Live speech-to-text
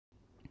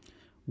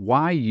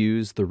Why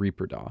use the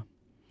Reaper DAW?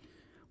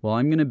 Well,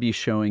 I'm going to be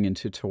showing in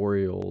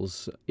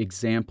tutorials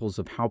examples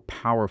of how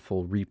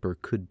powerful Reaper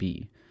could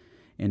be.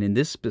 And in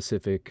this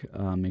specific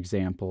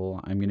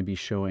example, I'm going to be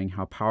showing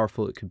how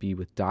powerful it could be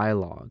with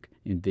dialogue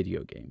in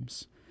video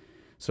games.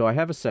 So I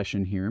have a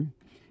session here,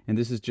 and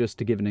this is just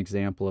to give an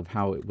example of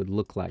how it would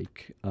look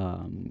like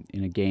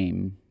in a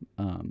game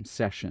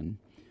session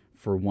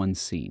for one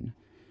scene.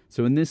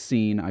 So in this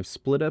scene, I've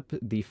split up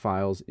the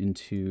files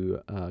into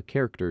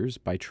characters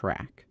by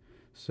track.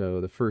 So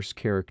the first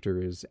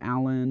character is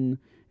Alan,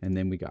 and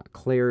then we got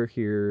Claire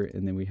here,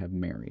 and then we have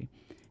Mary.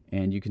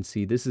 And you can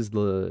see this is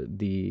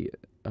the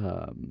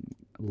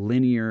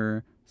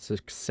linear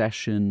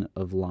succession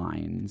of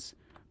lines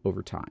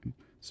over time.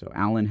 So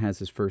Alan has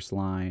his first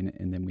line,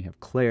 and then we have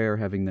Claire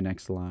having the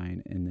next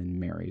line, and then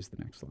Mary's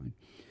the next line.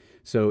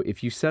 So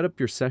if you set up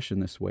your session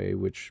this way,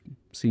 which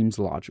seems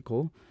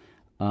logical,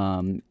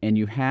 and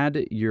you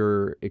had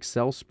your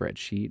Excel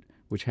spreadsheet,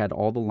 which had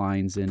all the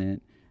lines in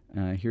it.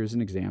 Here's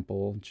an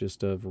example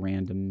just of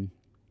random,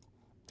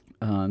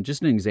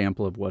 just an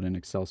example of what an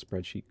Excel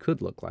spreadsheet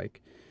could look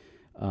like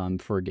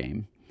for a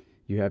game.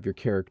 You have your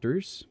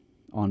characters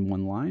on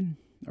one line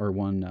or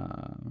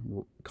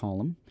one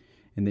column,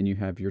 and then you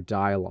have your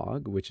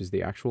dialogue, which is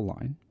the actual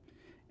line,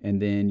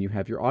 and then you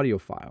have your audio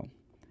file.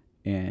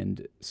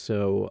 And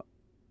so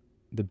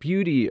the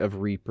beauty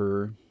of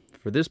Reaper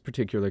for this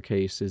particular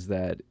case is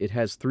that it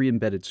has 3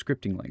 embedded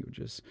scripting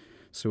languages.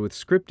 So with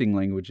scripting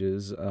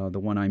languages, the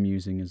one I'm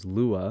using is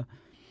Lua.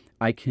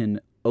 I can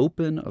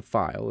open a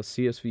file, a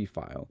CSV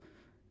file,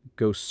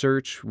 go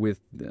search with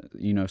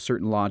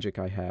certain logic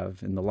I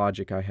have, and the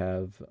logic I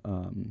have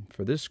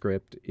for this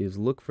script is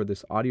look for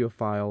this audio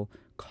file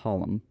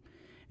column,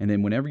 and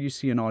then whenever you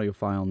see an audio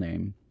file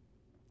name,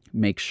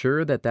 make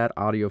sure that that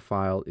audio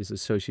file is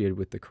associated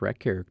with the correct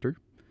character.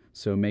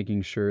 So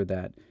making sure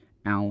that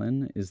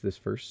Alan is this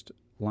first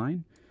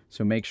line.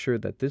 So make sure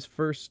that this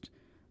first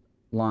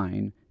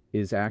line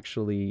is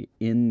actually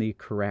in the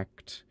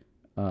correct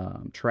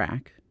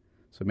track.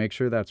 So make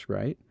sure that's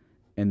right,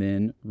 and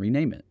then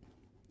rename it.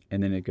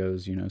 And then it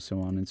goes,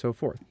 so on and so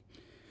forth.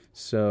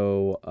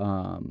 So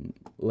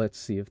let's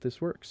see if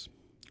this works.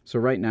 So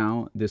right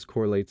now, this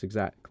correlates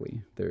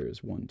exactly.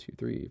 There's 1, 2,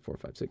 3, 4,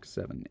 5, 6,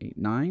 7, 8,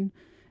 9.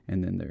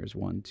 And then there's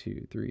 1,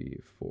 2,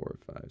 3, 4,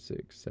 5,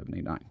 6, 7,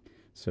 8, 9.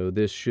 So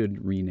this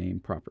should rename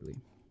properly.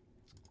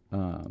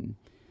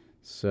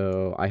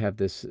 So I have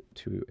this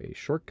to a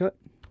shortcut.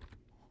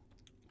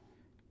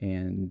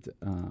 And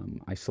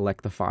I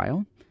select the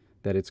file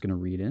that it's going to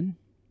read in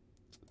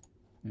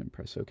and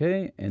press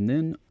OK, and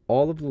then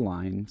all of the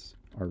lines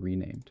are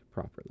renamed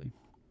properly.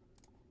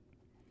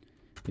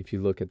 If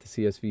you look at the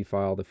CSV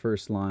file, the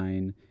first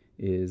line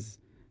is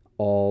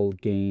all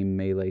game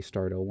melee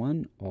start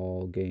 01,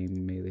 all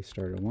game melee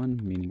start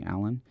 01, meaning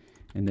Alan,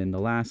 and then the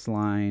last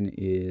line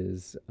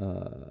is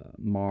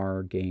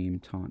mar game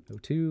taunt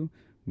 02,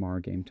 mar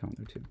game taunt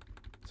 02.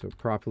 So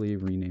properly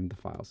renamed the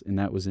files, and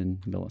that was in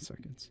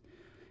milliseconds.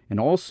 And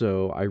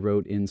also, I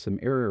wrote in some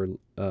error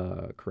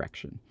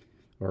correction,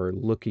 or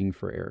looking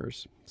for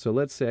errors. So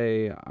let's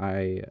say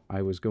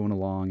I was going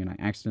along and I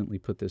accidentally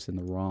put this in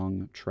the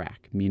wrong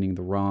track, meaning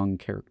the wrong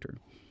character.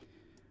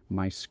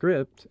 My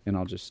script, and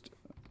I'll just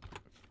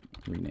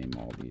rename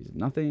all these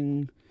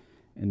nothing.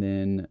 And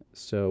then,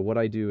 so what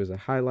I do is I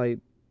highlight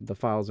the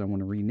files I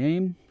want to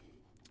rename.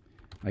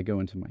 I go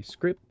into my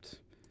script.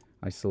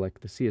 I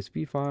select the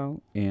CSV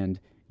file, and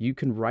you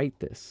can write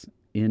this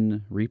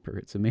in Reaper.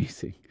 It's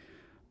amazing.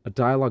 A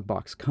dialog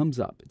box comes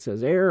up. It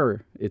says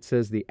error. It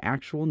says the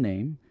actual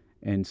name,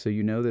 and so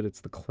you know that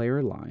it's the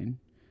Claire line,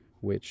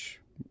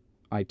 which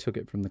I took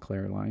it from the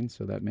Claire line,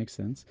 so that makes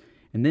sense.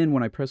 And then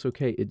when I press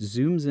OK, it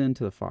zooms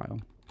into the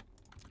file,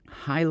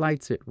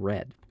 highlights it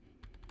red,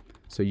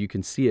 so you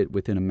can see it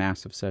within a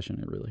massive session.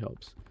 It really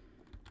helps.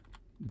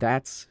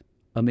 That's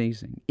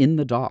amazing. In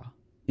the DAW,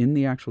 in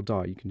the actual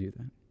DAW, you can do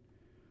that.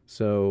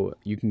 So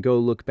you can go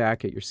look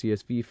back at your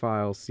CSV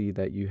file, see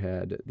that you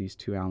had these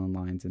 2 Alan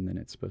lines, and then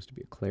it's supposed to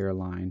be a Claire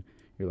line.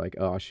 You're like,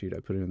 oh, shoot, I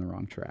put it in the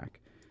wrong track.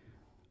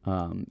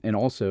 And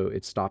also,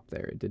 it stopped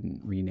there. It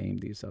didn't rename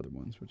these other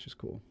ones, which is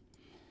cool.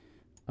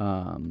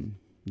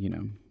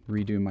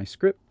 Redo my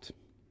script,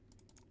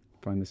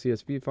 find the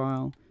CSV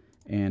file,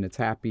 and it's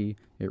happy.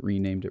 It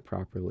renamed it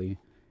properly,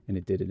 and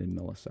it did it in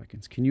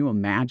milliseconds. Can you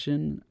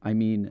imagine? I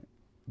mean,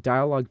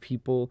 dialogue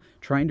people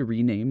trying to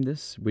rename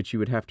this, which you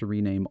would have to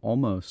rename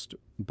almost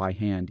by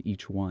hand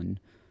each one,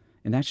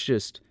 and that's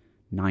just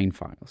 9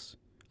 files.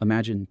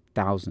 Imagine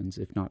thousands,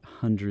 if not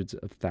hundreds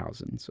of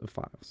thousands of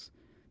files.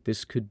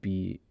 This could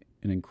be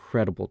an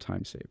incredible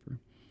time saver.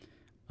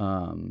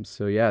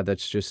 So yeah,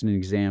 that's just an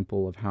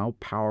example of how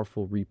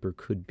powerful Reaper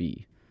could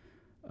be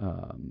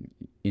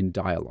in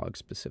dialogue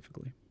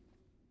specifically.